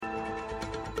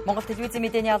Монгол телевизийн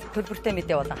мэдээний алба төлбөртэй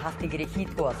мэдээ болон хаалтын гэрээг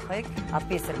хийдгүү болохыг аль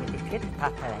биесээр мэдээлэхэд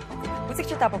таатай байна.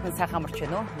 Үзэгч та бүхэн сайхан амарч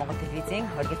байна уу? Монгол телевизийн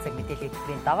 20 цаг мэдээллийн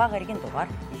хөтөлбөрийн даваа гарагийн дугаар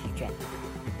эхэлж байна.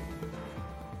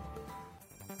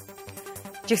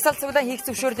 Жигсаал цуглаан хийх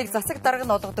зөвшөөрлийг засаг дарга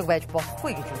нь олгодог байж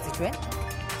болохгүй гэж үзэж байна.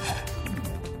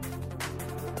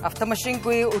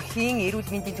 Автомашингүй өрхийн эрүүл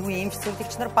мэндийн төвийн эмч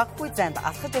зөвлөгч нар баггүй зайд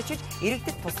алхаж очиж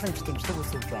иргэдэд тусламж дэмжлэг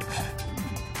үзүүлж байна.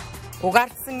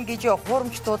 Угаардсан гэж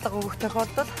хуурамч дуудлага өгөх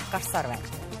тохиолдол гарсаар байна.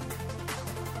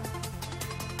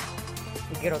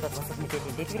 Эдгээр удаад босод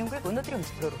мэдээллийн дэлгэрэнгүй өнөөдрийн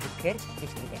хөтөлбөрөөр хүргэхээр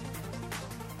бэлтгэлээ.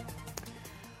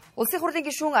 Улсын хурлын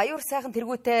гишүүн аюур сайхан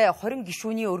тэргүүтэй 20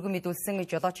 гишүүний өргөн мэдүүлсэн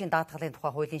жолоочийн даатгалын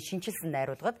тухай хуулийн шинжилсэн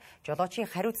найруулгад жолоочийн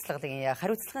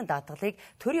хариуцлагын даатгалыг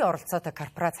төрийн оролцоотой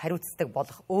корпорац хариуцдаг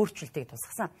болох өөрчлөлтийг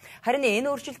тусгасан. Харин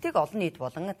энэ өөрчлөлтийг олон нийт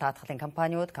болон даатгалын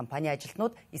компаниуд, компани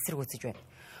ажилтнууд эсэргүүцэж байна.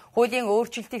 Хуулийн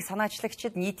өөрчлөлтийг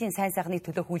санаачлагчид нийтийн сайн сайхныг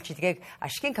төлөх үйлчилгээг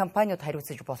ашигын компаниуд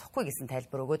хариуцаж болохгүй гэсэн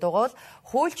тайлбар өгöd байгаа бол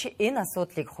хуульч энэ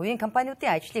асуудлыг хувийн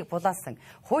компаниудын ажлыг булаасан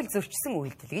хууль зөрчсөн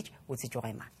үйлдэл гэж үзэж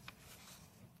байгаа юм.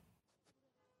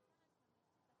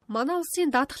 Манай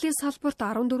улсын даатгалын салбарт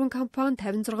 14 компани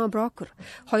 56 брокер,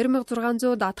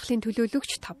 2600 даатгалын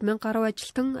төлөөлөгч 5000 гаруй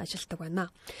ажилтан ажилладаг байна.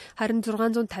 Харин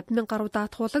 650,000 гаруй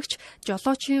даатгуулагч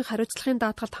жолоочийн хариуцлагын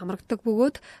даатгалд хамрагдаг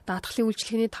бөгөөд даатгалын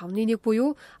үйлчилгээний 5-1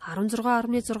 буюу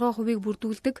 16.6%-ийг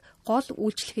бүрдүүлдэг гол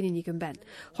үйлчилгээний нэгэн байна.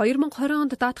 2020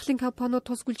 онд даатгалын компаниуд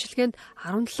тус үйлчилгээнд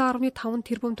 17.5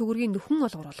 тэрбум төгрөгийн нөхөн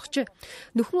олгор олгожээ.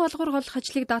 Нөхөн олгор олох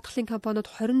ажлыг даатгалын компаниуд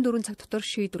 24 цаг дотор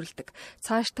шийдвэрлэдэг.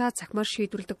 Цаашдаа цахимаар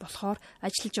шийдвэрлэдэг болохоор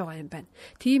ажиллаж байгаа юм байна.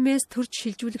 Тиймээс төрж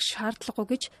шилжүүлэх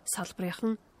шаардлагагүй гэж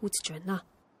салбарынхан үзэж байна.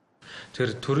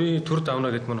 Тэр төр давна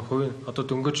гэдэг нь хувийн одоо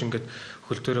дөнгөж ингээд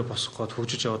хөл дээрээ босох гээд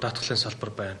хөгжиж яваа даатгалын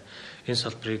салбар байна. Энэ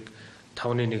салбарыг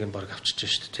 5-1 нь баг авчиж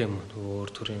шүү дээ. Тийм үү? Өөр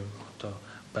төрийн одоо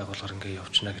байгууллагаар ингээд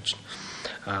явчихна гэж.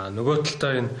 Нөгөө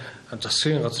талдаа энэ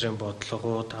засгийн газрын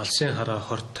бодлогууд, алсын хараа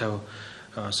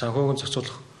 2050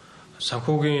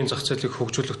 санхүүгийн зах зээлийг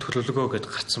хөгжүүлэх төлөвлөгөө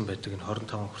гэдээ гарсан байдаг. Энэ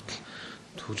 25 хүртэл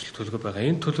төвжил төлөвлөгөө байгаа.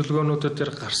 Энэ төлөвлөгөөнүүдэд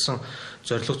дээр гарсан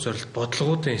зорилт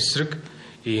бодлогуудын эсрэг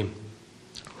ийм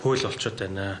хууль олцоод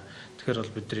байна. Тэгэхээр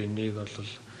бол бид нар энийг бол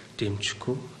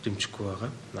дэмжихгүй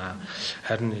байгаа.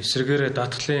 Харин эсрэгээр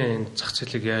даатгалын зах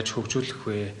зээлийг яаж хөгжүүлэх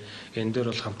вэ? Энэ дээр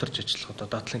бол хамтарч ажиллах одоо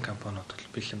даатгалын компаниуд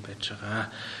бол бэлэн байж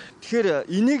байгаа. Тэгэхээр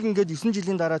энийг ингээд 9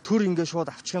 жилийн дараа төр ингээд шууд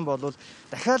авчих юм бол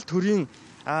дахиад төрийн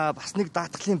бас нэг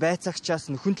даатгалын байцаагчаас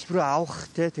нөхөн төлбөрөө авах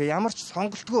тэгээ ямар ч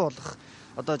сонголтгүй болох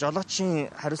одоо жолоочийн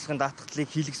хариуцлагын даатгалыг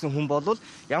хийлгсэн хүн бол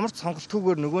ямар ч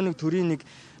сонголтгүйгээр нөгөө нэг төрийн нэг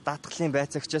даатгалын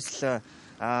байцаагчаас л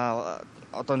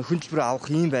одоо нөхөн төлбөрөө авах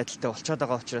ийм байдалтай болчиход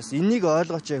байгаа учраас энийг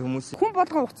ойлгооч хүмүүс. Хүн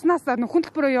болгон уцснаас нөхөн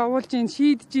төлбөрөө явуулж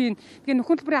шийдэж гин. Тэгээ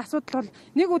нөхөн төлбөрийн асуудал бол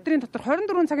нэг өдрийн дотор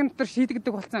 24 цагийн дотор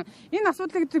шийдэгдэг болсон. Энэ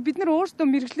асуудлыг бид нар өөрсдөө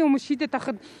мэрэгжлийн хүмүүс шийдээд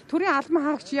байхад төрийн албан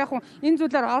хаагч яг энэ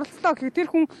зүйлээр оролцлоо гэх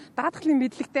тэр хүн даатгалын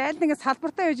мэдлэгтэй аль нэгэн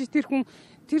салбартаа яж тэр хүн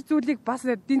тэр зүйлийг бас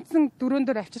дэнцэн дөрөөн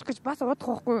дээр авчрах гэж бас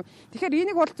удах байхгүй. Тэгэхээр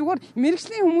энийг бол зүгээр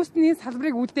мэрэгжлийн хүмүүст нь энэ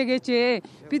салбарыг үлдээгээч.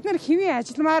 Бид нар хэвийн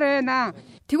ажилламаар байна.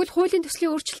 Тэгвэл хуулийн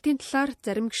төслийн өөрчлөлтийн талаар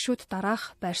зарим гишүүд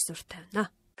дараах байр суурь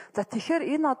тавина. За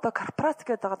тэгэхээр энэ одоо корпорац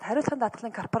гэдэг хариуцлагын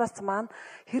даатгалын корпорац маань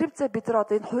хэрвээ бид нар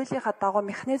одоо энэ хуулийнхаа дагуу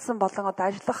механизм болон одоо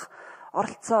ажиллах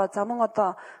оролцоо за мөн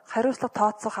одоо хариуцлага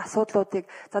тооцох асуудлуудыг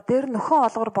за дээр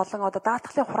нөхөн олгор болон одоо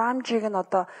даатгалын хураамжийг нь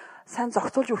одоо сайн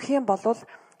зохицуулж өгөх юм бол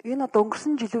энэ одоо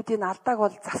өнгөрсөн жилүүдийн алдааг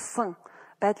бол зассан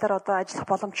байдлаар одоо ажиллах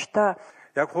боломжтой.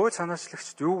 Яг хууль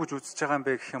санаачлагчид юу гэж үзэж байгаа юм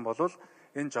бэ гэх юм бол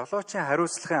энэ жолоочийн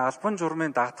хариуцлагын албан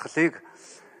журмын даатгалыг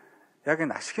яг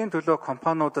энэ ашигын төлөө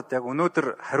компаниудад яг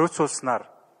өнөөдөр хариуцуулснаар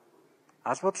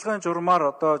албадлагын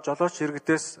журмаар одоо жолооч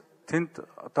иргэдээс тэнд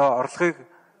одоо орлогыг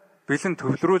бэлэн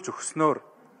төвлөрүүлж өгснөөр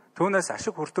түүнээс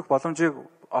ашиг хүртэх боломжийг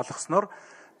олгосноор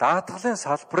даатгалын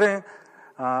салбарын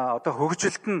одоо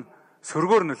хөгжилт нь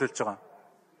сөргөөр нөлөөлж байгаа.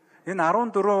 Энэ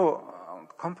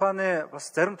 14 компани бас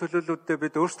зарим төлөөллүүдтэй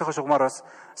бид өөрсдийнхөө шугамаар бас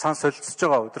сан солилцож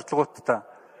байгаа удирдлагуудтай.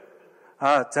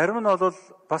 Зарим нь бол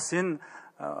бас энэ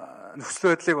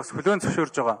нөхцөл байдлыг бас хүлээн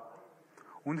зөвшөөрж байгаа.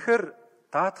 Үнэхээр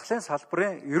даатгалын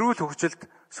салбарын эрүүл хөгжилд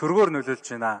сөргөөр нөлөөлж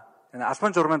байна. Энэ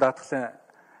албан журмын даатгалын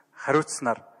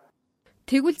хариуцснаар.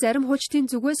 Тэгвэл зарим хуульчдын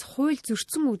зүгээс хууль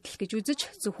зөрчсөн үйлдэл гэж үзэж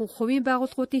зөвхөн хувийн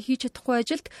байгууллагуудын хийж чадахгүй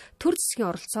ажилд төр засгийн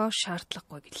оролцоо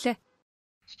шаардлагагүй гэлээ.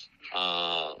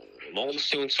 Монгол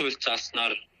Улсын үндсэн хууль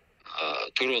зааснаар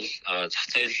төр бол зах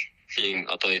зээлийн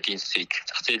одоо эдийн засгийг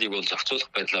зах зээлийг бол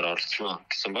зохицуулах байдлаар оролцоно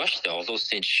гэсэн байна шүү дээ. Олон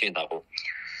улсын жишээний дагуу.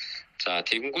 За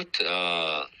тэгэнгүүт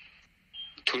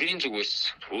төрийн зүгээс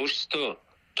өөрсдөө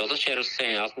жолооч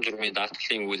хариуцлагын албан журмын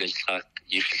даатгалын үйл ажиллагааг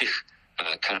эрхлэх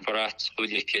корпорац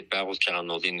хуулийг гээд байгуулж байгаа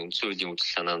нь бол энэ үндсэн хуулийн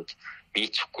үндсэн санаанд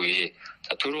нийцэхгүй.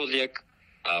 За төр бол яг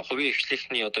хувийн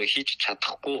хвшлийнхний одоо хийж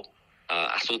чадахгүй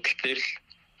асуудал дээр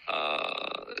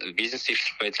л бизнес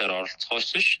эрхлэх байдлаар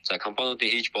оролцохоос биш. За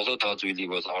компаниудын хийж болоод байгаа зүйлийг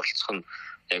бол оролцох нь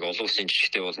яг олон улсын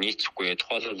жишгтээ бол нийцэхгүй.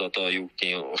 Тухайлбал одоо юу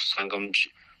гэдгийг ус хангамж,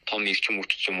 том эрчим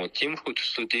хүч ч юм уу тиймэрхүү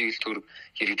төслүүдийг л төр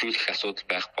хэрэгжүүлэх асуудал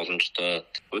байх боломжтой.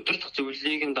 Удирдах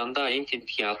зөвлөлийг нь дандаа энэ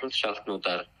тэмдгийн албан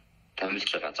тушаалтнуудаар томилж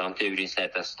байгаа. Зам тээврийн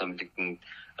сайдаас томилогдсон,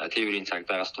 тээврийн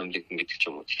цагдаагаас томилогдсон гэдэг ч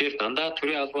юм уу. Тэгэхээр дандаа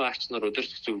төрийн албан агч нар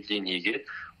удирдах зөвлөлийг хийгээд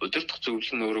удирдах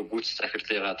зөвлөл нь өөрөө гүйцэтгэх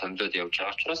захирлыгаа томилоод явж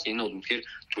байгаа учраас энэ бол үнэхээр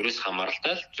төрөөс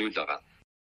хамааралтай зүйл байгаа.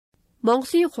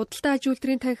 Монголын худалдаа аж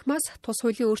үйлдвэрийн танхимаас тус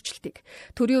хуулийн өөрчлөлтийг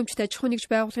төрийн өмчт аж ахуй нэгж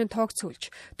байгууллагын тоогцоолж,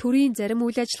 төрийн зарим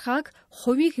үйл ажиллагааг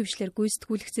хувийн хвшлээр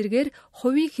гүйцэтгүүлэх зэрэгээр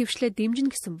хувийн хвшлээ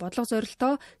дэмжинэ гэсэн бодлого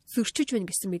зорилтоо зөрчиж байна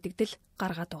гэсэн мэдэгдэл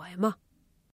гаргаад байгаа юм а.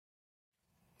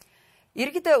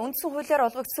 Иргэд үндсэн хуулиар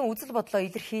олгогдсон үзэл бодлоо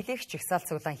илэрхийлэх жагсаал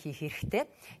цуглаан хийх хэрэгтэй.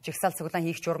 Жагсаал цуглаан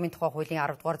хийх журмын тухай хуулийн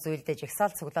 10 дугаар зүйлдээ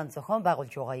жагсаал цуглаан зохион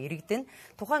байгуулж байгаа иргэд нь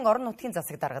тухайн орон нутгийн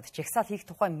засаг даргад жагсаал хийх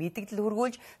тухай мэдээлэл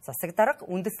хүргүүлж засаг дарга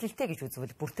үндэслэлтэй гэж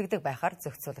үзвэл бүртгэдэг байхаар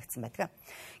зохицуулагдсан байдаг.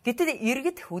 Гэтэл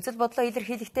иргэд үзэл бодлоо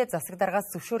илэрхийлэхдээ засаг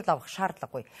даргаас зөвшөөрөл авах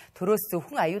шаардлагагүй. Төрөөс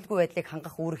зөвхөн аюулгүй байдлыг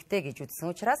хангах үүрэгтэй гэж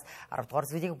үзсэн учраас 10 дугаар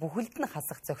зүйлийг бүхэлд нь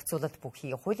хасах зохицуулалт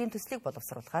бүхий хуулийн төслийг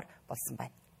боловсруулахаар болсон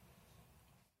байна.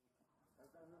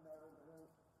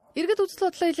 Иргэд үзэл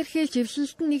бодлоо илэрхийлж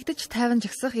эвлэлтэнд нэгдэж тайван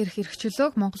жагсах эрх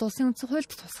эрхчлөөг Монгол Улсын үндсэн хуульд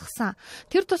тусгасан.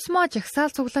 Тэр тусмаа жагсаал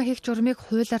цуглаан хийх журмыг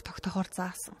хуулиар тогтоохоор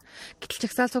заасан.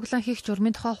 Гэтэл жагсаал цуглаан хийх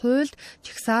журмын тухай хуульд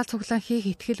жагсаал цуглаан хийх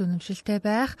итгэл үнэмшилтэй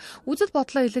байх, үзэл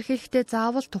бодлоо илэрхийлэхдээ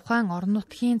заавал тухайн орон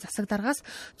нутгийн засаг даргаас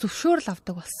зөвшөөрөл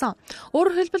авдаг болсон.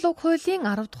 Өөрөөр хэлбэл уг хуулийн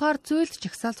 10 дугаар зүйлд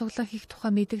жагсаал цуглаан хийх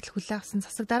тухай мэдээлэл хүлээн авсан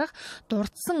засаг дарга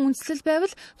дурдсан үндслэл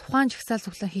байвал тухайн жагсаал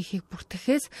цуглаан хийхийг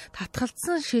бүртгэхээс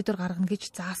татгалзсан шийдвэр гаргана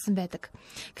гэж заасан байдаг.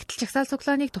 Гэтэл жагсаал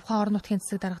цуглааныг тухайн орон нутгийн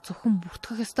засаг дарга зөвхөн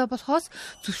бүртгэх ёстой болохоос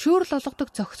зөвшөөрөл олгодог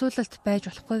зохицуулалт байж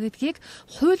болохгүй гэдгийг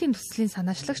хуулийн төслийн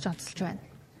санаачлагч онцолж байна.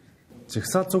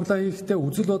 Жагсаал цуглаан хийхдээ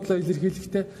үзэл бодлоо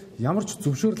илэрхийлэхдээ ямар ч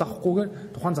зөвшөөрөл авахгүйгээр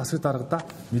тухайн засаг даргадаа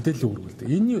мэдээлэл өргүүлдэг.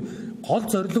 Энэний гол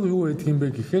зорилго юу байдаг юм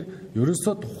бэ гэхээр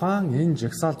ерөөсөө тухайн энэ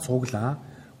жагсаал цуглаан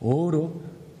өөрөө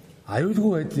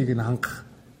аюулгүй байдлыг нь хангах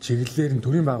чиглэлээр нь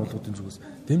төрийн байгууллагуудын зүгээс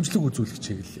дэмжлэг үзүүлэх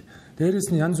чиглэл. Дээрээс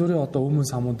нь янз бүрийн одоо өмнө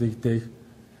самуудыг дээх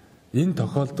энэ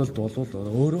тохиолдолд бол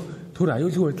өөрөө төр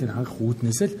аюулгүй байдлыг хангах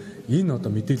үүднээс л энэ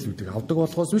одоо мэдээллүүдийг авдаг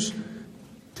болохоос биш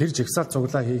тэр жагсаал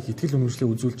цуглаа хийх итгэл үнэмшлээ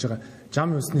үзүүлж байгаа зам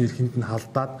ёсны эрхэнд нь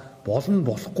халдаад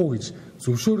болохгүй гэж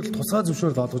тусгай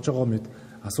зөвшөөрөл олгож байгаа мэд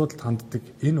асуудалд ханддаг.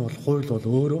 Энэ бол хууль бол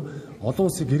өөрөө олон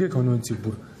улсын гэрээ конвенцийг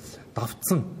бүр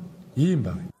давтсан ийм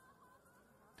байна.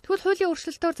 Тэгвэл хуулийн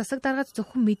өөрчлөлтөөр засаг даргад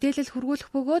зөвхөн мэдээлэл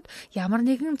хүргүүлэх бөгөөд ямар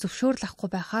нэгэн зөвшөөрөл авахгүй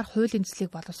байхаар хуулийн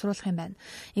төслийг боловсруулах юм байна.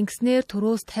 Ингэснээр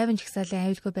төрөөс 50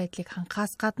 жагсаалын аюулгүй байдлыг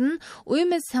хангахаас гадна үе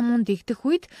мэд самуун дэгдэх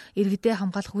үед иргэдэд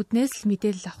хамгаалах үүднээс л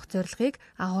мэдээлэл авах зорилгыг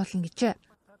агуулна гэжээ.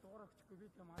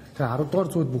 Тэгэхээр 10 дугаар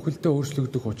зүйл бүхэлдээ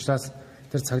өөрчлөгдөх учраас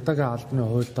тэр цагдаагийн албаны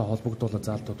хуультай холбогдуулах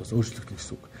заалтууд бас өөрчлөгдөх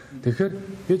гэсэн үг. Тэгэхээр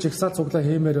би жагсаал цуглаа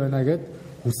хиймээр байна гэд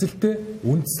хүсэлтэд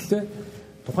үндслээ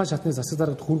тухайн шатны засаг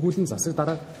даргад хүргүүлэн засаг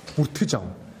дарга бүртгэж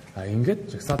авна.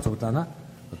 Ингээд жагсаал цуглаанаа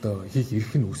одоо хийх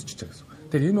эрх нь үүсчихэж байгаа гэсэн.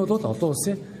 Тэгэхээр энэ бол олон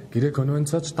улсын гэрээ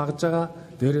конвенцооч дагж байгаа,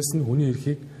 дээрэс нь хүний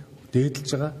эрхийг дээдлж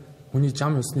байгаа, хүний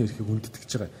зам ёсны эрхийг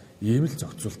үндэтгэж байгаа ийм л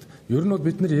зохицуулт. Ер нь бол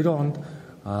бид нар 90 онд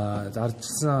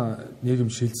заржсан нийгэм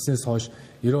шилжснээс хойш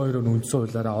 92 он үндсэн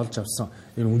хуулиараа олж авсан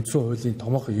энэ үндсэн хуулийн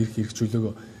томоохон эрх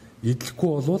хэрэгжүүлээгөө эдлэхгүй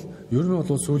болвол ер нь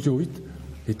бол сүүлийн үед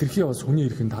хэтэрхий бас хүний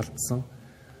эрхэнд халдсан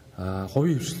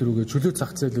хувийн хвшил рүүгээ чөлөө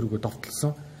зах зээл рүүгээ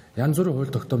довтлсон янз бүрийн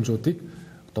хууль тогтоомжуудыг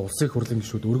одоо улсын их хурлын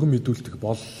гишүүд өргөн мэдүүлдэг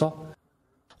боллоо.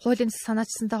 Хуулийн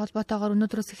санаачсантай холбоотойгоор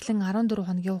өнөөдрөөс эхлэн 14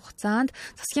 хоногийн хугацаанд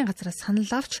засгийн газраас санал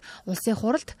авч улсын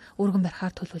хурлд өргөн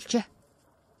барихаар төлөвлөжээ.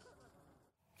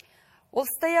 Улс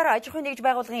даяар аж ахуйн нэгж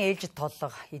байгууллагын ээлжид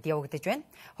толлого эд явагдаж байна.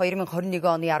 2021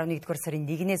 оны 11-р сарын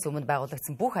 1-ээс өмнө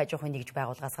байгуулагдсан бүх аж ахуйн нэгж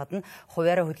байгууллагаас гадна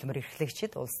хуваараа хөтөлбөр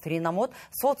эрхлэгчид, улс төрийн намууд,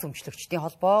 сууц өмчлөгчдийн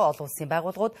холбоо, олон улсын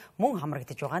байгууллагууд мөн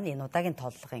хамрагдаж байгаа нь энэ удаагийн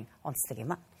толлогын онцлог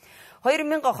юм а.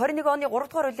 2021 оны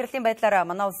 3-р улирлын байдлаар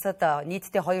манай улсад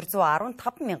нийтдээ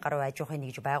 215 мянган гаруй аж ахуйн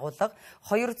нэгж байгууллага,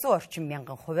 200 орчим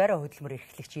мянган хуваараа хөтөлбөр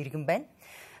эрхлэгч иргэн байна.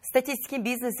 Статистикийн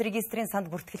бизнес регистрийн санд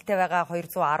бүртгэлтэй байгаа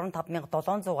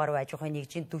 215,700 гаруй аж ахуйн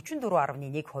нэгжийн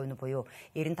 44.1% нь буюу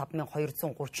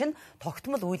 95,230 нь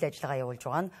тогтмол үйл ажиллагаа явуулж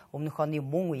байгаа нь өмнөх оны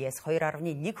мөн үеэс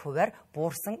 2.1%-аар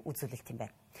буурсан үзүүлэлт юм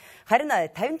байна. Харин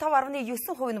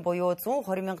 55.9% нь буюу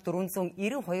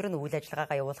 120,492 нь үйл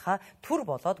ажиллагаагаа явуулахаа төр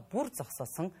болоод бүр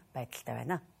зогсоосон байдалтай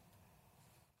байна.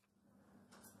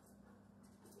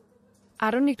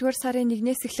 11-р сарын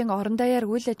 1-ээс эхлэн орон даяар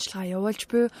үйл ажиллагаа явуулж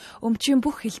буй өмчийн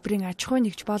бүх хэлбэрийн аж ахуй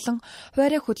нэгж болон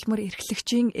хуваарь хөдөлмөр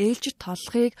эрхлэгчийн ээлжид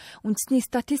тооллогыг үндэсний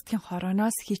статистикийн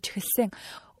хорооноос хийж эхэлсэн.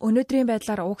 Өнөөдрийн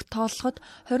байдлаар уг тооллогод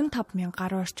 25,000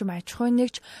 гаруй орчим аж ахуй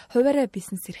нэгж хуваарь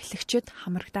бизнес эрхлэгчид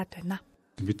хамрагдаад байна.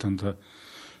 Бид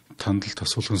тандалт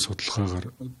асуулгын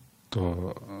судалгаагаар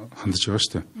одоо хандж байгаа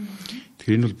шүү дээ.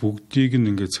 Тэгэхээр энэ бол бүгдийг нь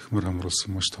ингээд захимаар хамруулсан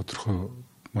маш тодорхой,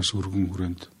 маш өргөн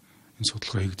хүрээнд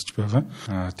судалгаа хийгдэж байгаа.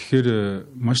 Тэгэхээр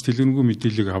маш дэлгэрэнгүй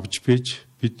мэдээллийг авч байж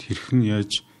бид хэрхэн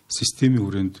яаж системийн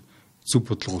хүрээнд зөв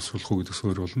бодлого усуулах уу гэдэг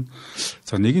суурь болно.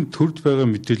 За нэгэн төрд байгаа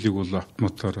мэдээллийг бол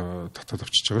автоматар татаад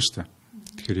авчиж байгаа шүү дээ.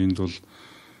 Тэгэхээр энд бол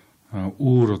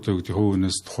өөр одоо гэдэг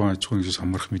хувийнээс тухайн аж ахуйн нэгжээс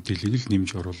хамрах мэдээллийг л нэмж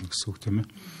оруулна гэсэн үг тийм ээ.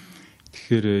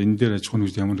 Тэгэхээр энэ дээр аж ахуйн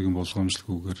нэгж ямар нэгэн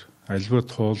болгоомжлоггүйгээр альва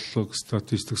тооллого,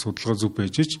 статистик судалгаа зөв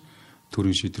байж ч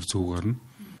төрийн шийдвэр зөв гарна.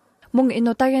 Мөн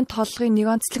энэ удаагийн тооллогын нэг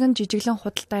онцлог нь жижиглэн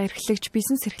худалдаа эрхлэгч,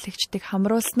 бизнес эрхлэгчдийг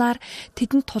хамруулснаар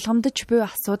тэдэнд тулгамдж буй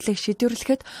асуудлыг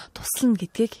шийдвэрлэхэд туслана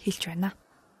гэдгийг хэлж байна.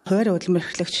 Хуваарь хөдөлмөр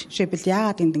эрхлэгч жишээлбэл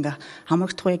яагаад энд ингээ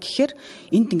хамрагдах вэ гэхээр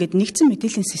энд ингээд нэгдсэн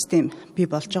мэдээллийн систем бий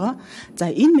болж байгаа.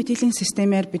 За энэ мэдээллийн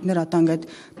системээр бид нэр одоо ингээд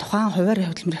тухайн хуваарь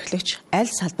хөдөлмөр эрхлэгч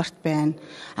аль салбарт байна.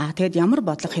 Тэгээд ямар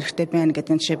бодлого хэрэгтэй байна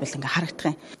гэдэг нь жишээлбэл ингээ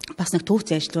харагдах юм. Бас нэг төвц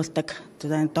ажилуулдаг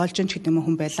доолжинч гэдэг юм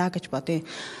хүн байлаа гэж бодъё.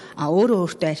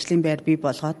 Өөртөө ажлын байр бий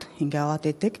болгоод ингээ яваад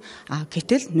идэг.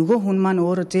 Гэтэл нөгөө хүн маань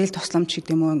өөрөө зээл тусламж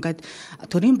гэдэг юм уу ингээд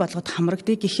төрийн бодлогод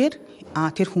хамрагдъя гэхээр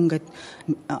тэр хүн ингээд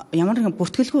ямар нэгэн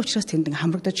бүртгэлгүй учраас тэнд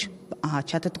хамрагдаж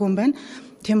чаддаггүй юм байна.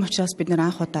 Тийм учраас бид нэр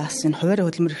анх удаас энэ хуваарь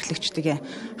хөдөлмөр эрхлэгчдийг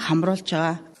хамруулж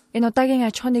байгаа. Энэ удаагийн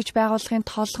аж ахуй нэгж байгууллагын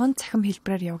тооллого нь цахим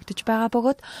хэлбэрээр явагдаж байгаа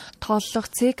бөгөөд тооллого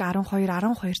цэг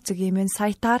 12 цаг имэн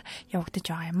сайтаар явагдаж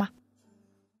байгаа юм а.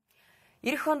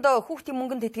 Ирэх онд хүүхдийн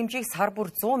мөнгөнд тэтгэмжийг сар бүр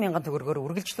 100,000 төгрөгөөр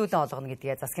үргэлжлүүлэн олгоно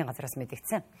гэдгээ засгийн газраас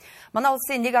мэдгдсэн. Манай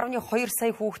улсын 1.2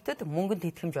 сая хүүхдэд мөнгөнд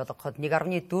тэтгэмж олгоход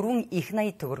 1.4 их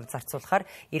 80 төгрөг зарцуулахаар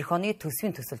эх оны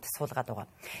төсвийн төсөлд суулгаад байгаа.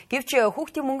 Гэвч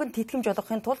хүүхдийн мөнгөнд тэтгэмж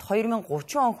олгохын тулд 2030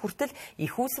 он хүртэл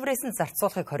их үүсвэрээс нь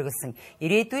зарцуулахыг хориглосон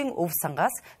ирээдүйн өв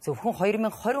сангаас зөвхөн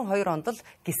 2022 онд л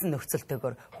гисэн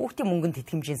нөхцөлтэйгээр хүүхдийн мөнгөнд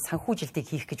тэтгэмжийн санхүүжилтийг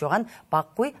хийх гэж байгаа нь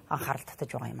баггүй анхаарал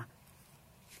татаж байгаа юм а.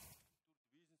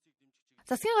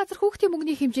 Засгийн газар хүүхдийн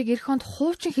мөнгөний хэмжээг эх онд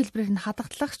хуучин хэлбэрээр нь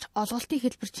хадагтлагч олголтын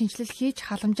хэлбэр шинжилэл хийж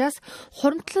халамжаас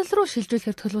хуримтлал руу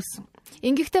шилжүүлэхээр төлөвлөсөн.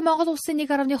 Ингэхдээ Монгол улсын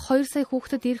 1.2 сая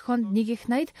хүүхдэд эх онд 1 их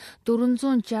 80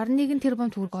 461 тэрбум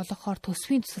төгрөг олгохоор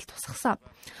төсвийн төсөлд тусгасан.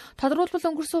 Тодорхойлбол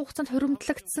өнгөрсөн хугацаанд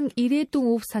хуримтлагдсан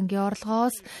ирээдүйн өв сангийн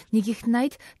орлогоос 1 их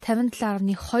 80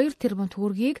 57.2 тэрбум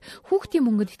төгрөгийг хүүхдийн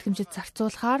мөнгөнд итгэмжид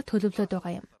зарцуулахаар төлөвлөд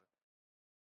байгаа юм.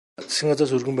 Засгийн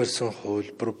газраас өргөн барьсан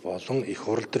хувилбар болон их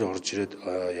хурал дээр орж ирээд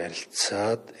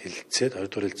ярилцаад хэлэлцээд 2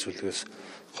 дугаар хэлэлцүүлгээс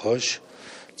хойш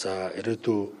за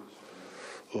ирээдүйн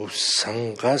өв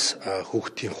сангаас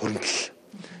хүүхдийн хуримтлал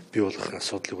бий болгох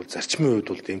асуудлыг бол зарчмын үед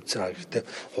бол дэмжсэн. Гэхдээ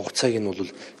хугацааг нь бол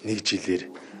 1 жилээр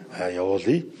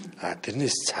явуулъя.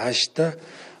 Тэрнээс цаашдаа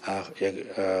яг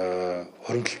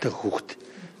хуримтлалтай хүүхд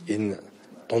энэ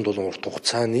дунд болон урт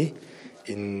хугацааны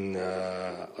энэ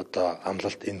одоо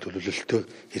амлалт энэ төлөвлөлтөө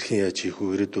хэрхэн яаж хийх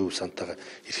вэ? Ирээдүйн сантайгаа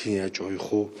хэрхэн яаж уях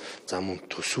вэ? За мөн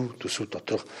төсөв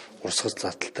доторх урсгал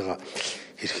заалталтайгаа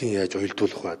хэрхэн яаж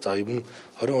уялдуулах вэ? За юм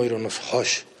 22 оноос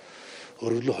хойш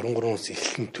өөрөлдөө 23 оноос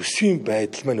эхлэн төсвийн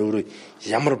байдал маань өөрөө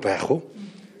ямар байх вэ?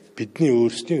 Бидний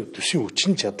өөрсдийн төсвийн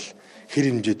хүчин чадал хэр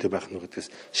хэмжээтэй байх нь гэдгээс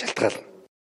шалтгаална.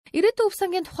 Ирээдүйн өв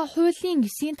сангийн тухай хуулийн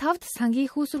 9-5-д сангийн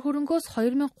их үүсвэр хөрөнгөөс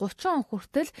 2030 он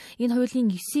хүртэл энэ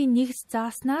хуулийн 9-1-д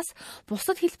зааснаас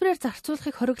бусад хэлбэрээр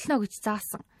зарцуулахыг хориглоно гэж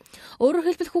заасан. Өөрөөр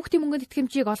хэлбэл хүүхдийн мөнгөнд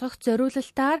итгэмжийг олгох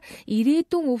зориулалтаар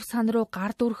ирээдүйн өв сан руу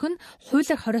гард өрөх нь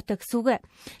хуулиар хориотой гэсэн үг.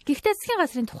 Гэхдээ засгийн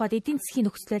газрын тухайд эдийн засгийн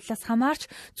нөхцөл байдлаас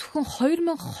хамаарч зөвхөн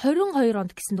 2022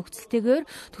 онд гэсэн нөхцөлтэйгээр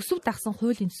төсөв дагсан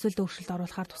хуулийн төсөлд өөрчлөлт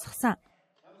оруулахаар тусгасан.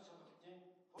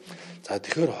 За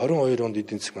тэгэхээр 22 онд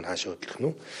эдийн засаг маань хаашаа хөдлөх нь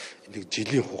вэ? Энийг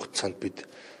жилийн хугацаанд бид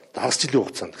дагас жилийн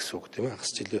хугацаанд гэсэн үг тийм ээ.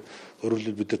 Хагас жилийн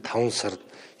өөрөлдөл бид 5 сард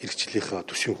ирэх жилийнхаа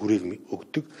төсвийн хүрээг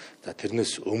өгдөг. За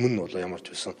тэрнээс өмнө бол ямар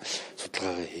ч байсан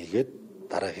судалгаагаа хийгээд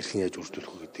дараа хэрхэн яаж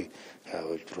үржүүлэх вэ гэдгийг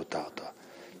хувилбаруудаа одоо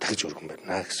дахиж өргөн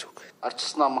барина гэсэн үг.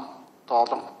 Арчилсан нам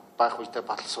олон байх үедээ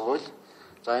баталсан хууль.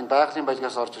 За энэ байгалийн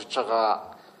баялгаас орж ирж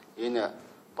байгаа энэ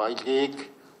баялагийг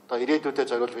одоо ирээдүйдээ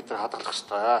зориулж бид нар хадгалах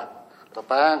ёстой. Одоо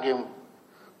байнгын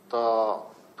одоо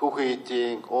түүхэн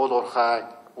эдийн уул уурхай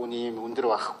үний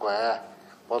өндөр байхгүй.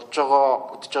 Болж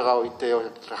байгаа бүтэж байгаа үедээ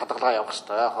хадгалгаа явах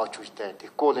хэрэгтэй хооч үедээ.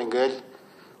 Тэгэхгүй бол ингээл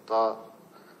одоо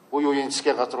үе үеийн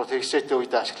засгийн газрууд хэрэгсээтэй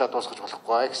үедээ ашиглаад дуусгаж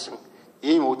болохгүй гэсэн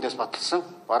ийм үүднээс баталсан.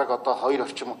 Бараг одоо 2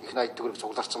 орчим их 80 төгрөг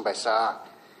цугларсан байсан.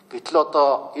 Гэтэл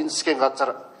одоо энэ засгийн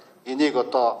газар энийг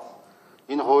одоо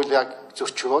энэ хуулийг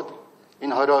зөрчигөөд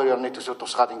энэ 22 оны төсөв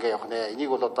тусгаад ингээ явах нэ.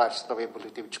 Энийг бол одоо арьсны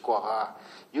бүлэг дэмжихгүй байгаа.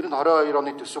 Ер нь 22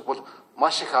 оны төсөв бол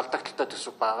маш их алдагдaltaй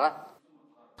төсөв байгаа.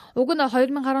 Уг нь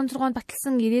 2016 онд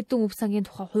баталсан ирээдүйн өв сангийн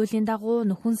тухай хуулийн дагуу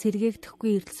нөхөн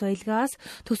сэргээгдэхгүй эрдэл соёлгоос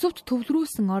төсөвт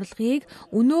төвлөрүүлсэн орлогыг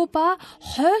өнөө ба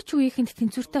хойч үеийнхэнд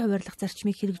тэнцвэртэй хуваарлах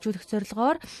зарчмыг хэрэгжүүлэх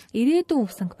зорилгоор ирээдүйн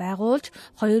өв санг байгуулж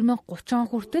 2030 он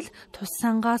хүртэл тус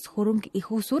сангаас хөрөнгө их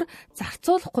усүр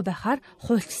зарцуулахгүй байхаар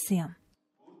хуульчилсан юм.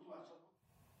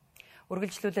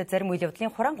 Үргэлжлүүлээ зарим үйл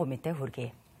явдлын хураангуй мэдээ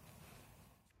хүргэе.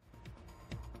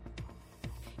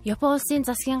 Япон улсын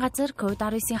засгийн газар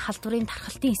COVID-19-ийн халдварын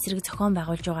тархалтын эсрэг зохион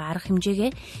байгуулж байгаа арга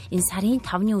хэмжээгээ энэ сарын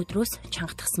 5-ны өдрөөс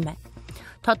чангатгсан байна.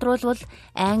 Тодорхойлбол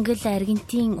Англи,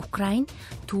 Аргентин, Украин,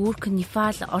 Турк,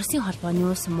 Непал, Оросын холбооны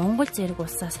улс Монгол зэрэг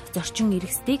улсаас зорчин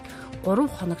иргэсдийг 3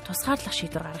 хоног тусгаарлах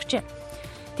шийдвэр гаргажээ.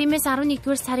 Тиймээс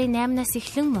 11-р сарын 8-наас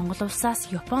эхлэн Монгол улсаас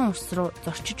Япон улс руу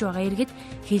зорчиж байгаа иргэд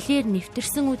хэлээр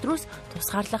нэвтэрсэн өдрөөс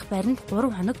тусгаарлах байранд 3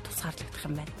 хоног тусгаарлагдах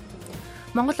юм байна.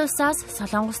 Монгол улсаас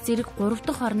Солонгос зэрэг 3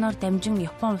 дахь орноор дамжин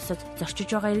Япон улсад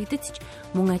зорчиж байгаа иргэдэд ч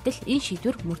мөн адил энэ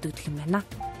шийдвэр мөрдөгдөх юм байна.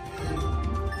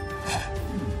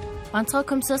 Онцгой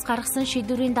комиссоос гаргасан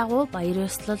шийдвэрийн дагуу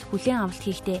баяр ёслол хүлээн авалт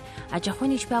хийхдээ аж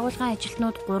ахуйн нэгж байгууллагын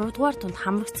ажилтнууд 3 дугаар тунд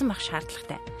хамрагдсан байх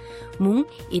шаардлагатай. Мөн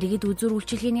иргэд үзүүр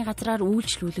үйлчилгээний газраар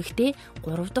үйлчлүүлэхдээ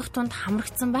 3 дахь тунд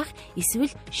хамрагдсан байх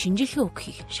эсвэл шинжилгээ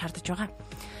өгөхийг шаардаж байгаа.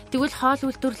 Тэгвэл хоол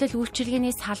үйлдвэрлэл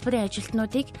үйлчилгээний салбарын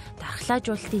ажилтнуудыг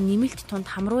дархлаажуулалтын нэмэлт тунд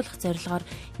хамруулах зорилгоор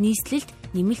нийслэлд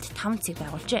нэмэлт 5 цаг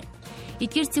байгуулжээ.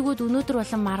 Эдгээр цэгүүд өнөөдөр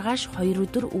болон маргааш 2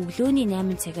 өдөр өглөөний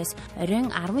 8 цагаас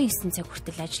оройн 19 цаг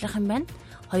хүртэл ажиллах юм байна.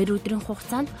 2 өдрийн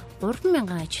хугацаанд 3,000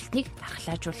 ажилтныг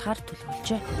дархлаажуулахаар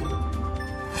төлөвлөжээ.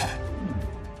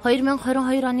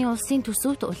 2022 оны улсын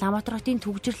төсөвт Улаанбаатар хотын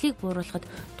төгжрлийг бууруулахад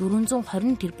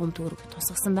 420 тэрбум төгрөг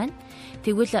тусгасан байна.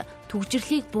 Тэгвэл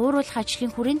төгжрлийг бууруулах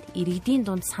ажлын хүрээнд иргэдийн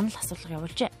дунд санал асуулга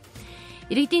явуулжээ.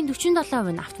 Иргэдийн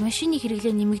 47% нь автомашины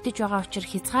хэрэглээ нэмэгдэж байгаа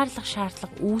учраас хязгаарлах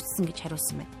шаардлага үүссэн гэж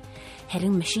хариулсан байна.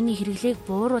 Харин машины хэрэглээг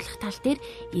бууруулах тал дээр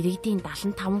иргэдийн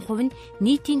 75% нь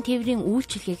нийтийн тээврийн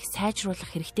үйлчилгээг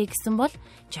сайжруулах хэрэгтэй гэсэн бол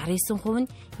 69%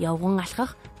 нь явган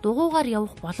алхах, дугуйгаар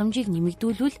явах боломжийг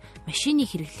нэмэгдүүлвэл машины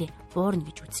хэрэглээ буурна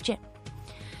гэж үзжээ.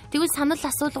 Тэгвэл санал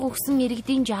асуулга өгсөн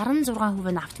иргэдийн 66%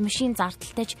 нь автомашин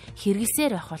зардалтайж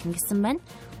хэрэглэсээр байх болно гэсэн байна.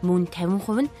 Мөн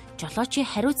 50% нь жолоочийн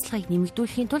хариуцлагыг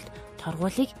нэмэгдүүлэхийн тулд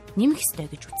торгуулийг нэмэх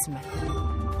ёстой гэж үзсэн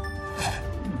байна.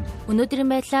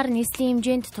 Өнөөдрийн байдлаар нийслэлийн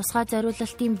хэмжээнд тусгай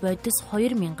зориулалтын бодис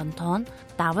 2000 тонн,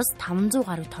 давс 500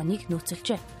 гаруй тонныг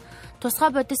нөөцөлжээ. Тусгай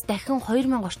бодис дахин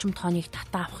 2000 орчим тонныг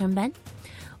татаа авах юм байна.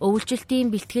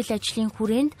 Өвлжилтийн бэлтгэл ажлын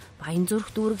хүрээнд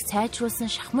Баянзүрх дүүрэг сайжруулсан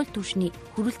шахмал түвшний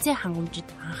хүрэлцээ хангамжид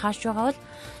анхаарч байгаа бол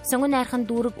Сонгон найрхан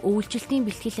дүүрэг өвлжилтийн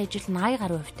бэлтгэл ажил 80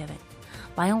 гаруй хувьтай байна.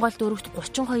 Баянгол дүүрэгт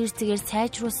 32 цагаар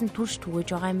сайжруулсан түвш түгэж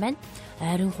байгаа юм байна.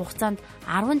 Ойрын хугацаанд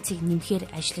 10 цаг нэмэхээр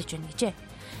ажиллаж байна гэжээ.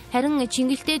 Харин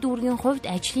Чингэлтэй дүүргийн хувьд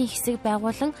ажлын хэсэг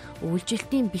байгуулан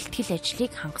үйлчлэлтийн бэлтгэл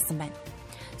ажлыг хангасан байна.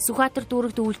 Сүхбаатар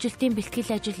дүүрэгт үйлчлэлтийн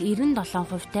бэлтгэл ажил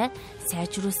 97%-тай,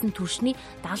 сайжруулсан түвшний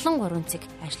 73 цаг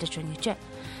ажиллаж байна гэжээ.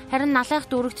 Харин Налайх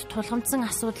дүүрэгт тулгамдсан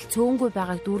асуудал цөөнгүй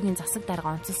байгааг дүүргийн засаг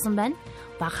дарга онцолсон байна.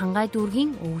 Баг хангай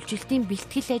дүүргийн үйлчлэлтийн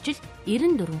бэлтгэл ажил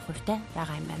 94%-тай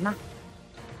байгаа юм байна.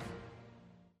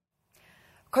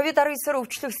 COVID-19-оор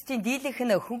өвчлөгсдийн дийлэнх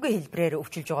нь хөнгөн хэлбрээр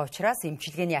өвчилж байгаа учраас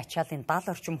эмчилгээний ачааллын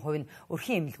 70 орчим хувь нь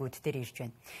өрхийн эмнэлгүүд дээр ирж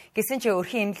байна. Гэсэн ч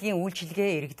өрхийн эмнэлгийн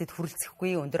үйлчилгээ иргэдэд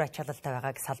хүрэлцэхгүй өндөр ачаалалтай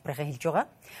байгааг салбарынхан хэлж байгаа.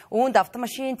 Үүнд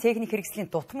автомашин техник хэрэгслийн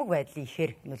дутмаг байдлын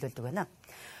ихээр нөлөөлдөг байна.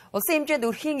 Улсын хэмжээнд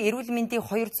өрхийн эрүүл мэндийн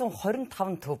 225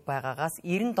 төв байгаагаас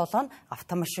 97 нь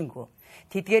автомашингүй.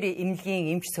 Тэдгээр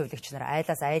эмнэлгийн эмч сувилагч нар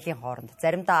айлаас айлын хооронд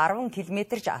заримдаа 10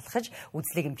 км-ч алхаж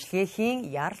үзлэг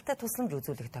эмчилгээхийн яралтай тусламж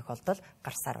үзүүлэх тохиолдол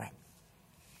гарсаар байна.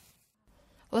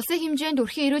 Улсын хэмжээнд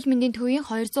өрхийн эрүүл мэндийн төвийн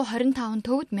 225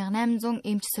 төвд 1800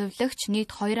 эмч сувилагч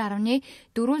нийт 2.4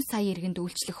 сая иргэнд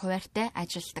үйлчлэх хуваарьтай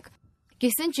ажилдаг.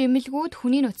 Гэсэн ч эмнэлгүүд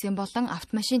хүний нөөцийн болон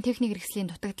автомашин техник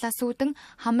хэрэгслийн дутагдлаас үүдэн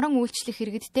хамран үйлчлэх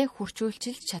иргэдтэй хүрч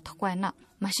үйлчилж чадахгүй байна.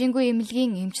 Машингүй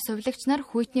эмнэлгийн эмч сувилагч нар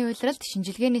хүйтний уйлралд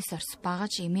шинжилгээнээс орс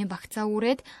багаж эмийн багцаа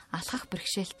үрээд алхах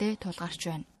бэрхшээлтэй тулгарч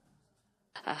байна.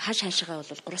 Хаш хаашаа бол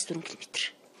 3-4 км.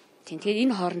 Тэгэхээр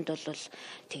энэ хооронд бол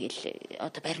тэгэл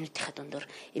одоо байрнуудынхаа дундор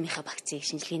эмийнхаа багцыг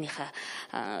шинжилгээнийхаа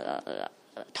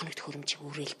тоногт хөрөмжийг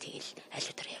үрээл тэгэл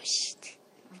айлуудаар явна шүү дээ.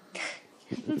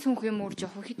 Цүнх юм үрж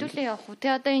явах хэдүүлээ явах уу?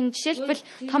 Тэ одоо энэ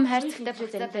жишээлбэл том хайрцагтай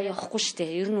багцаа явахгүй шүү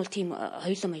дээ. Ер нь бол тийм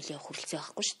хоёулаа явах хүрэлцээ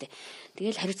явахгүй шүү дээ.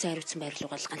 Тэгэл хариуцсан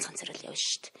байрлуугаар ганцхан зэрэл явна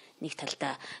шүү дээ. Нэг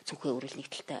талдаа цүнхээ үрэл, нэг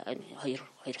талдаа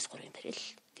 2-3 юм барил.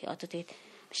 Тэгээ одоо тэгээд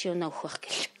машин унаа өгөх байх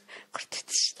гэл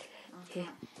гортчихсон шүү дээ. Тий.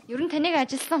 Ер нь таныг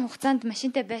ажилласан хугацаанд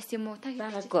машинтай байсан юм уу? Та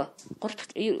байгаагүй. 3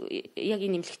 дахь яг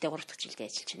энэ нэмлэгтээ 3 дахь жилдээ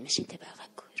ажиллаж байна. Машинтай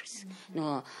байгаагүй ерөөс.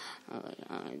 Нөгөө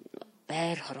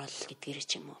байр хороол гэдгээр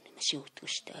ч юм уу машин өгдөг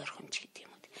шүү дээ. Ойрхомж гэдэг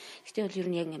юм уу. Гэтэ бол ер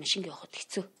нь яг машинг явахад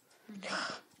хэцүү.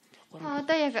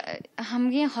 Одоо яг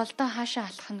хамгийн холдоо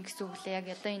хаашаа алах нь гэсэн үг лээ. Яг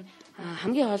одоо энэ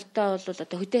хамгийн холдоо бол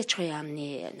одоо хөдөө аж ахуйн яамны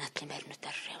наадлын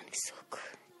байрнуудаар явна гэсэн үг.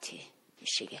 Тий.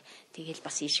 Ишигээ. Тэгэл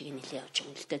бас ишигээ нэлээ явж байгаа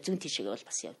юм л да. Зүүн тишээгээ бол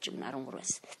бас явж байгаа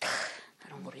 13-аас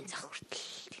 13-ын зах хүртэл.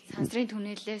 Сансрын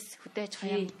түнэлээс хөдөө аж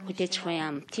ахуйн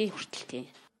яам тий хүртэл тий.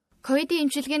 Ковидын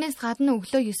эмчилгээнээс гадна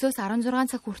өглөө 9-өөс 16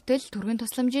 цаг хүртэл түргэн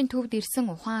тусламжийн төвд ирсэн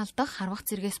ухаан алдах, харвах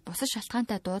зэрэгс бусад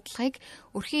шалтгаантай дуудлагыг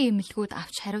өрхийн эмнэлгүүд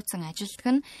авч хариуцсан ажилтг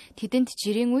нь тэдэнд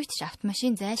жирийн үед ч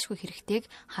автомашин зайлшгүй хэрэгтэйг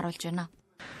харуулж байна.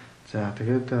 За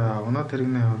тэгээд унаад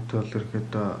хэрэгний хувьд бол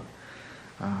ерөөдөө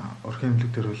өрхийн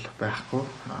эмнэлэг төр бол байхгүй.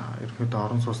 Ерөөдөө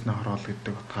орон сууцны хороол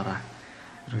гэдэг утгаараа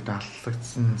ерөөдөө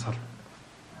алтлагдсан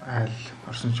айл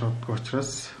оршин суудаг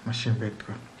учраас машин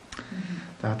байдаг.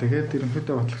 За тэгээд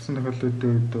ерөнхийдөө батлагдсан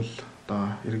тохиолдлуудын үед бол одоо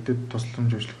иргэдэд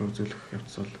тусламж үйлчлэгээ үзүүлэх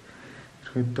явц бол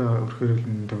ерөнхийдөө өрхөр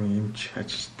хөлбөмбөгийн эмч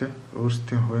ажилчтай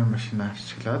өөрсдийн хувийн машинаа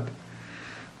ашиглаад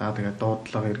тэгээд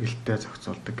дуудлага эргэлтээ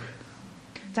зохицуулдаг.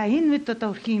 За энэ үед одоо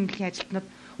өрхийн эмнэлгийн ажилтнууд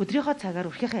өдрийнхөө цагаар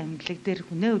өрхийнхээ эмнэлэг дээр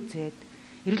хүнээ үзээд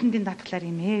эрүүл мэндийн даатгалаар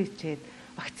эмээ үзээд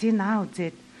вакцинаа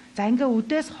үзээд за ингээ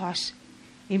үдээс хойш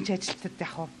эмч ажилтнууд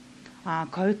яг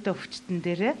ковид өвчтөн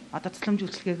дээрээ одоо тусламж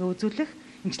үйлчлэгээгээ үзүүлэх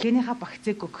эмчилгээнийхээ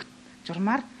багцыг өгөх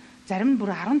журмаар зарим нь бүр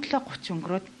 17:30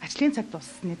 өнгөрөөд ажлын цаг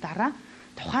дууссаны дараа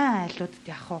тухайн айлуудад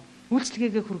яг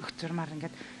үйлчлэгээгээ хүргэх журмаар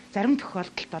ингээд зарим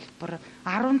тохиолдолд бол бүр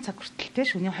 10 цаг хүртэл те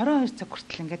шөнийн 22 цаг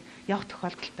хүртэл ингээд явах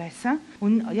тохиолдол байсан.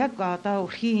 Яг одоо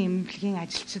өрхийн эмнэлгийн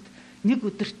ажилчид нэг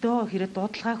өдөртөө хэрэг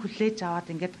дуудлагаа хүлээж аваад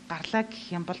ингээд гарлаа гэх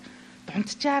юм бол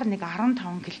дунджаар нэг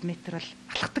 15 км л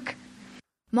алхдаг.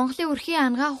 Монголын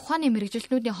өрхийн ангаа ухааны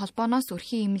мэргэжилтнүүдийн холбооноос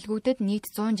өрхийн эмнэлгүүдэд нийт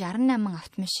 168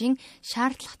 автомашин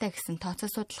шаардлагатай гэсэн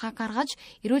тооцоо судалгаа гаргаж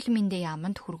эрүүл мэндийн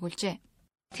яамд хүргүүлжээ.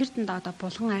 Тэр дэнд одоо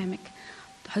Булган аймаг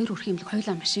 2 өрхийн эмнэлэг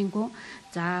хоёулаа машингүй.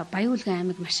 За Баян-Улгийн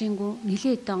аймаг машингүй.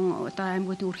 Нилийн эдэн одоо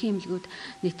аймагуудын өрхийн эмнэлгүүд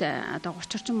нийт одоо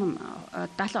 30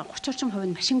 орчим хувь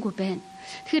нь машингүй байна.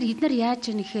 Тэгэхээр эдгээр яаж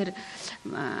яах гэхээр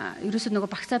ерөөсөө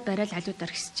нөгөө багцаа барайл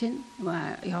халиудаар хэсэж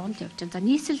байна. Явна л явж байна. За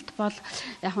нийслэлд бол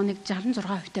яг нэг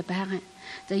 66% таа байгаа.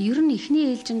 За ер нь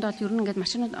эхний ээлжинд бол ер нь ингээд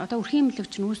машинууд одоо өрхийн эмнэлэг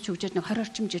чинь үүсч хөгжөөд нэг 20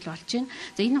 орчим жил болж байна.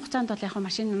 За энэ хугацаанд бол яг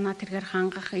машинаа тэргээр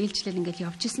хангах ээлжлэл ингээд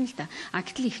явж исэн л та.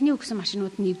 Гэтэл эхний өгсөн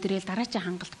машинууд нь нэвдрээл дараачийн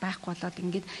хангалт байхгүй болоод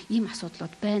ингээд ийм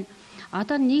асуудлууд байна.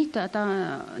 Одоо нийт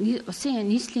улсын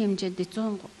нийслэлийн хэмжээнд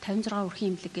 156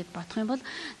 өрхийн эмнэлэг гэдээ бодох юм бол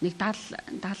нэг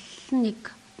 71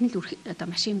 одоо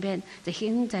машин байна. За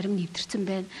хэн зарим нэвтэрсэн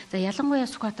байна. За ялангуяа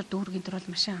Сүхбаатар дүүргийн төр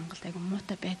бол машин хангалт айгу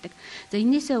муутай байдаг. За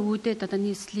энээсээ үүдээд одоо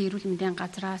нийслэлийн эрүүл мэндийн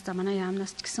газраас за манай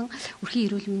яамнаас ч гэсэн өрхийн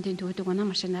эрүүл мэндийн төвөдөг унаа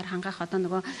машинаар хангах одоо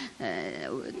нөгөө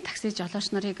такси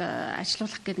жолооч нарыг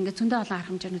ажилуулах гэдэг ингээд зөндөө олон арга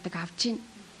хэмжээнүүдийг авч байна.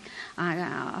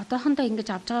 Одоохондоо ингэж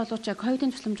авч байгаа боловч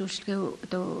ковидын тусламж үйлчилгээ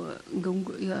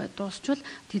ингээ дуусчвал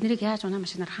тэднийг яаж унаа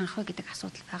машинаар ханах вэ гэдэг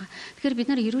асуудал байгаа. Тэгэхээр бид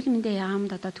нар эрүүл мэндийн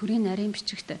яамд одоо төрийн нарийн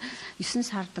бичигт 9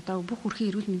 сард одоо бүх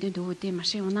өрхийн эрүүл мэндийн төвүүдийн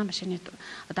машин унаа машины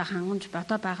одоо хангамж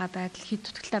одоо байгаа байдал хэд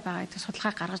тутагтай байгаа гэдэг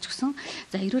судалгаа гаргаж өгсөн.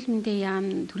 За эрүүл мэндийн яам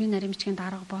төрийн нарийн бичгийн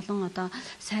дарга болон одоо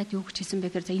сайд юу гэж хэлсэн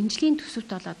бэ гэхээр за эмчлийн төсөвт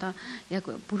бол одоо яг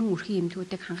бүрэн өрхийн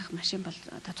эмнэлгүүдийг хангах машин бол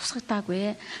одоо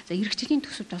тусгагдаагүй. За эрэгчлийн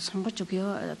төсөвт бол сунгаж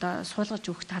өгөө одоо суулгаж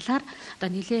өгөх талаар одоо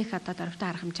нэлээх одоо дөрвтэй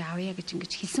арга хэмжээ авъя гэж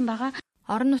ингэж хэлсэн байгаа.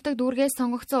 Орон нутаг дүүргээс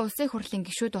сонгогдсон улсын хурлын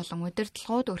гишүүд болон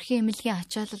удирдлагууд өрхийн эмнэлгийн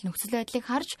ачаалал нөхцөл байдлыг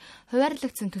харж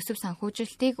хуваарлагдсан төсөв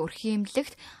санхүүжилтийг өрхийн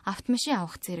эмнэлэгт автомашин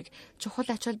авах зэрэг чухал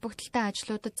ач холбогдолтой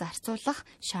ажлуудад зарцуулах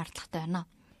шаардлагатай байна.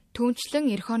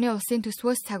 Түүнчлэн эх оны улсын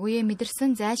төсвөөс цаг үеэ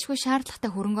мэдэрсэн зайлшгүй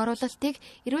шаардлагатай хөрөнгө оруулалтыг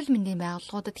эрүүл мэндийн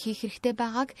байгууллагуудад хийх хэрэгтэй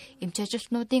байгааг эмч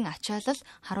ажилтнуудын ачаалал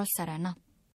харуулсаар байна.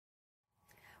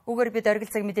 Угаар бид оргил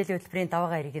цаг мэдээллийн хөтөлбөрийн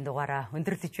даваагаа иргэний дугаараа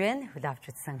өндөрлөж байна. Хүлээн авч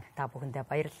үзсэн та бүхэндээ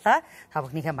баярлалаа. Та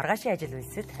бүхнийхээ маргаашийн ажил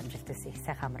үйлсэд амжилт хүсье.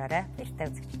 Сайхан амраарай. Баяртай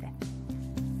үзэгчдээ.